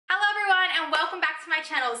and welcome back to my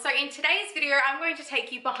channel. So in today's video, I'm going to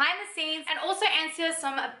take you behind the scenes and also answer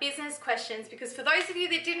some business questions, because for those of you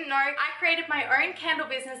that didn't know, I created my own candle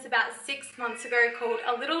business about 6 months ago called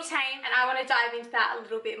ALITTLETAME, and I want to dive into that a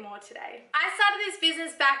little bit more today. I started this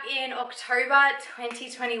business back in October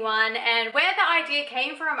 2021, and where the idea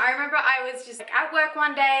came from, I remember I was just at work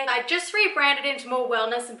one day. I just rebranded into more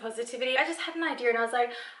wellness and positivity. I just had an idea and I was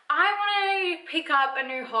like, I want to pick up a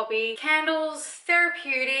new hobby, candles,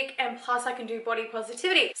 therapeutic, and plus I can do body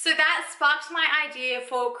positivity. So that sparked my idea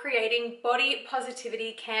for creating body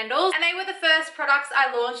positivity candles, and they were the first products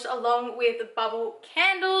I launched along with bubble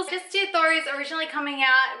candles. I just did those originally coming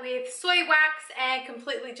out with soy wax and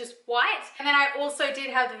completely just white, and then I also did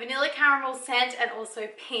have the vanilla caramel scent and also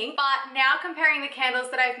pink. But now comparing the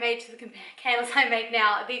candles that I've made to the candles I make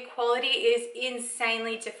now, the quality is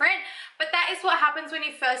insanely different. But that is what happens when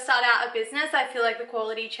you first start out a business. I feel like the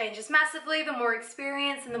quality changes massively the more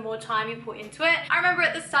experience and the more time you put into it. I remember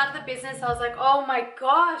at the start of the business, I was like, oh my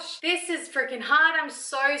gosh, this is freaking hard. I'm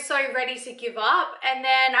so ready to give up. And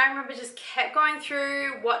then I remember just kept going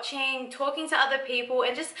through, watching, talking to other people,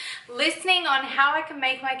 and just listening on how I can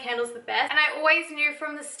make my candles the best. And I always knew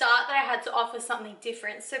from the start that I had to offer something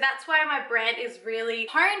different. So that's why my brand is really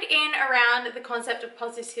honed in around the concept of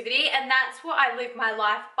positivity, and that's what I live my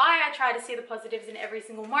life by. I try to see the positives in every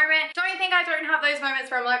single moment. Don't think I don't have those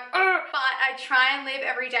moments where I'm like, oh, but I try and live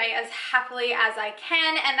every day as happily as I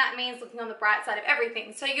can, and that means looking on the bright side of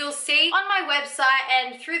everything. So you'll see on my website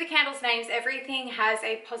and through the candles names, everything has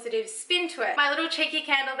a positive spin to it. My little cheeky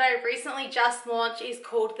candle that I've recently just launched is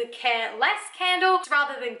called the Care Less candle.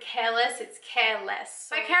 Rather than careless, it's careless.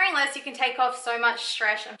 By caring less, you can take off so much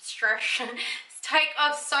stress. Take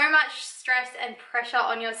off so much stress and pressure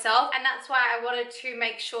on yourself, and that's why I wanted to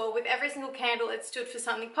make sure with every single candle it stood for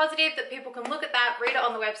something positive, that people can look at that, read it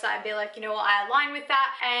on the website, and be like, you know what, I align with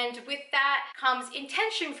that. And with that comes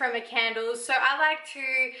intention from a candle. So I like to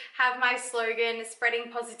have my slogan,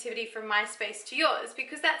 spreading positivity from my space to yours,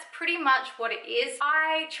 because that's pretty much what it is.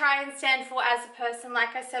 I try and stand for, as a person,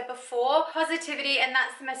 like I said before, positivity, and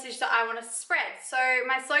that's the message that I want to spread. So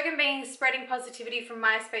my slogan being spreading positivity from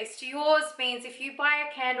my space to yours means if you buy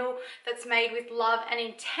a candle that's made with love and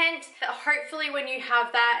intent, that hopefully when you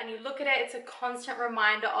have that and you look at it, it's a constant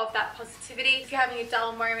reminder of that positivity. If you're having a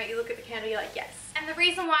dull moment, you look at the candle, you're like, yes. And the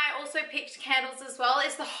reason why I also picked candles as well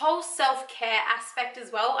is the whole self-care aspect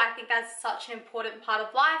as well. I think that's such an important part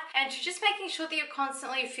of life, and to just making sure that you're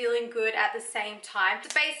constantly feeling good at the same time. So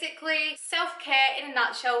basically, self-care in a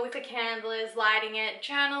nutshell with a candle is lighting it,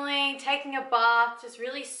 journaling, taking a bath, just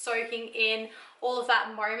really soaking in all of that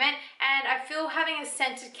moment. And I feel having a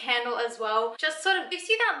scented candle as well just sort of gives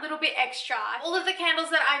you that little bit extra. All of the candles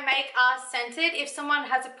that I make are scented. If someone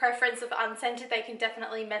has a preference of unscented, they can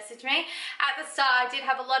definitely message me. At the start, I did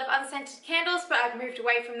have a lot of unscented candles, but I've moved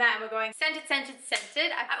away from that and we're going scented, scented, scented.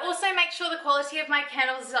 I also make sure the quality of my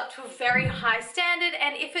candles is up to a very high standard,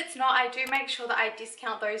 and if it's not, I do make sure that I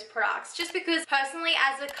discount those products. Just because personally,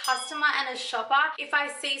 as a customer and a shopper, if I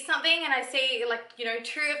see something and I see, like, you know,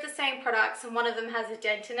 2 of the same products and one of them has a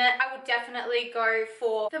dent in it, I would definitely go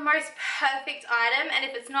for the most perfect item, and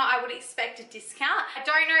if it's not, I would expect a discount. I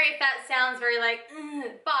don't know if that sounds very like,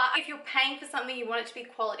 but if you're paying for something, you want it to be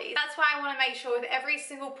quality. That's why I want to make sure with every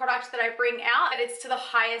single product that I bring out that it's to the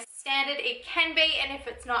highest standard it can be, and if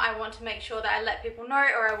it's not, I want to make sure that I let people know,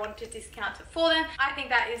 or I want to discount it for them. I think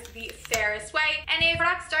that is the fairest way. And if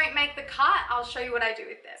products don't make the cut, I'll show you what I do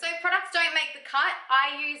with them. So if products don't make the cut,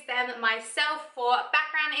 I use them myself for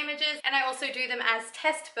background images, and I also do them as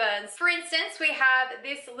test burns. For instance, we have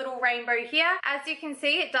this little rainbow here. As you can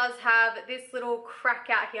see, it does have this little crack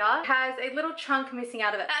out here. It has a little chunk missing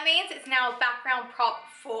out of it. That means it's now a background prop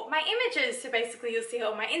for my images. So basically you'll see it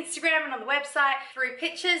on my Instagram and on the website through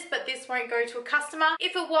pictures, but this won't go to a customer.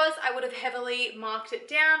 If it was, I would have heavily marked it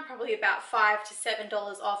down, probably about $5 to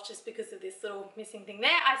 $7 off, just because of this little missing thing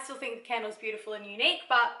there. I still think the candle is beautiful and unique,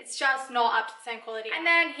 but it's just not up to the same quality. And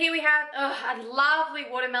then here we have a lovely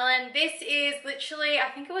watermelon. This is literally,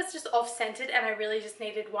 I think it was just off scented, and I really just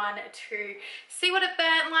needed one to see what it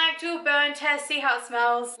burnt like, do a burn test, see how it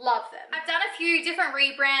smells. Love them. I've done a few different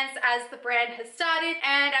rebrands as the brand has started,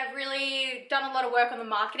 and I've really done a lot of work on the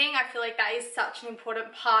marketing. I feel like that is such an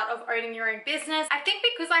important part of owning your own business. I think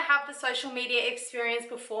because I have the social media experience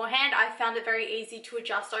beforehand, I found it very easy to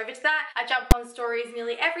adjust over to that. I jump on stories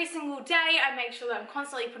nearly every single day. I make sure that I'm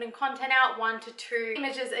constantly putting content out, 1 to 2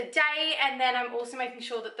 images a day, and then I'm also making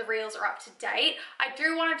sure that the reels are up to date. I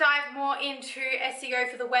do want to dive more into SEO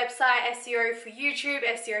for the website, SEO for YouTube,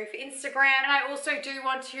 SEO for Instagram, and I also do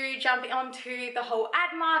want to jump onto the whole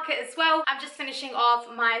ad market as well. I'm just finishing off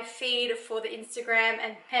of my feed for the Instagram,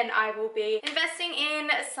 and then I will be investing in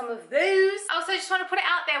some of those. I also just want to put it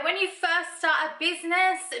out there, when you first start a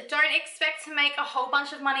business, don't expect to make a whole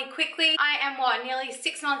bunch of money quickly. I am nearly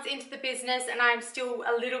 6 months into the business and I'm still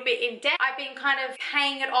a little bit in debt. I've been kind of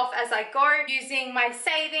paying it off as I go, using my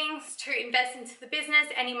savings to invest into the business.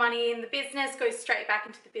 Any money in the business goes straight back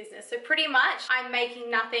into the business. So pretty much I'm making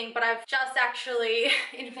nothing, but I've just actually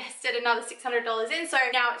invested another $600 in. So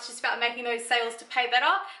now it's just about making those sales to pay that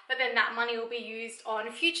off, but then that money will be used on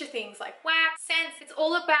future things like wax, scents. It's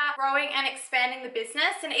all about growing and expanding the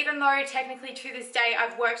business. And even though technically to this day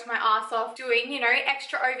I've worked my ass off doing, you know,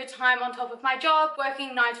 extra overtime on top of my job,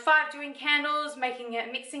 working 9 to 5, doing candles, making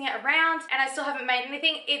it, mixing it around, and I still haven't made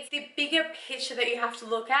anything. It's the bigger picture that you have to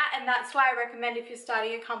look at, and that's why I recommend, if you're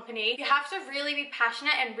starting a company, you have to really be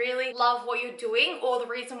passionate and really love what you're doing, or the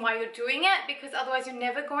reason why you're doing it, because otherwise you're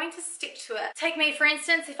never going to stick to it. Take me for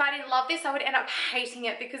instance, if I didn't love this, I would end up hating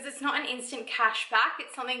it, because it's not an instant cash back.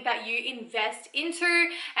 It's something that you invest into,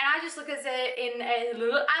 and I just look at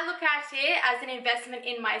it as an investment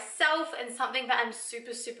in myself and something that I'm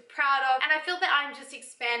super proud of, and I feel that I'm just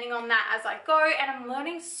expanding on that as I go, and I'm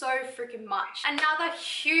learning so freaking much. Another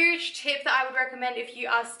huge tip that I would recommend if you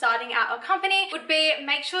are starting out a company would be,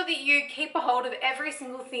 make sure that you keep a hold of every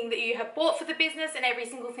single thing that you have bought for the business and every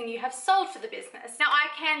single thing you have sold for the business. Now I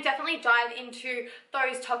can definitely dive into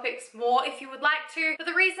those topics more if you would like to, but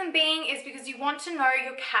the reason being is because you want to know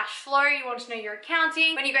your cash flow, you want to know your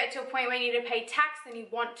accounting. When you get to a point where you need to pay tax, then you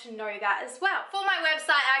want to know that as well. For my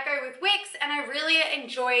website, I go with Wix, and I really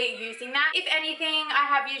enjoy using that. If anything, I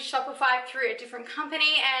have used Shopify through a different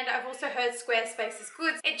company, and I've also heard Squarespace is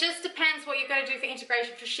good. It just depends what you're going to do for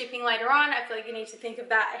integration for shipping later on. I feel like you need to think of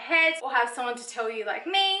that ahead, or have someone to tell you like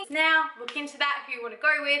me. Now, look into that, who you want to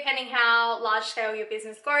go with, depending how large scale your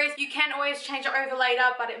business grows. You can always change it over later,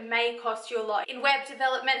 but it may cost you a lot in web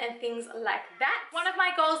development and things like that. One of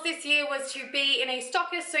my goals this year was to be in a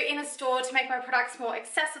stockist, so in a store, to make my products more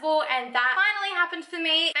accessible, and that finally happened for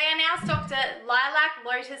me. They are now stocked at Lilac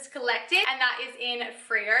Lotus Collective, and that is in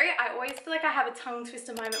Frio. I always feel like I have a tongue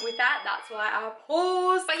twister moment with that. That's why I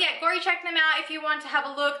pause. But yeah, go check them out if you want to have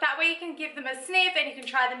a look. That way you can give them a sniff and you can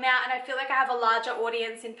try them out, and I feel like I have a larger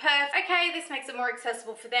audience in Perth. Okay, this makes it more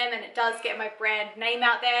accessible for them, and it does get my brand name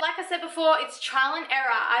out there. Like I said before, it's trial and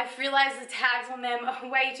error. I've realized the tags on them are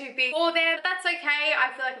way too big for them, but that's okay.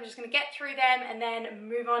 I feel like I'm just gonna get through them and then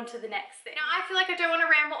move on to the next thing. Now, I feel like I don't want to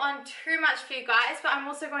ramble on too much for you guys, but I'm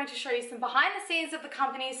also going to show you some behind the scenes of the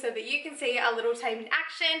company so that you can see a little tame in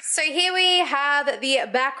action. So here we have the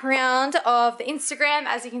background of the Instagram.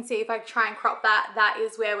 As you can see, if I try and crop that, that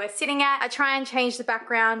is where we're sitting at. I try and change the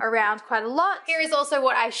background around quite a lot. Here is also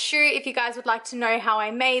what I shoot. If you guys would like to know how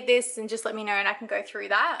I made this, then just let me know and I can go through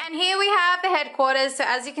that. And here we have the headquarters. So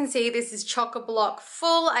as you can see, this is chock-a-block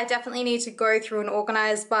full. I definitely need to go through and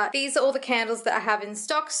organize, but these are all the candles that I have in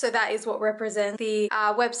stock. So that is what represents the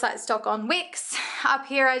website stock on Wix. Up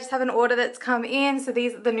here, I just have an order that's come in. So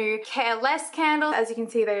these are the new Care Less candles. As you can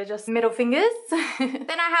see, they're just middle fingers. Then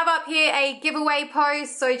I have up here a giveaway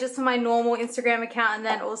post. So just for my normal Instagram account, and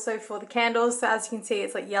then also for the candles. So as you can see,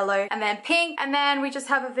 it's like yellow and then pink. And then we just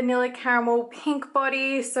have a vanilla caramel pink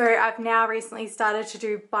body. So I've now recently started to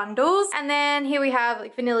do bundles. And then here we have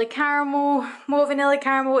like vanilla caramel, more vanilla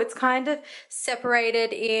caramel. It's kind of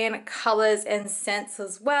separated in colors and scents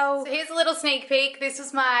as well. So here's a little sneak peek. This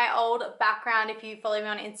was my old background if you follow me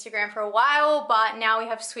on Instagram for a while, but now we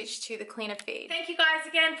have switched to the cleaner feed. Thank you guys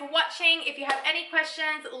again for watching. If you have any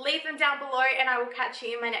questions, leave them down below, and I will catch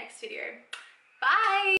you in my next video. Bye!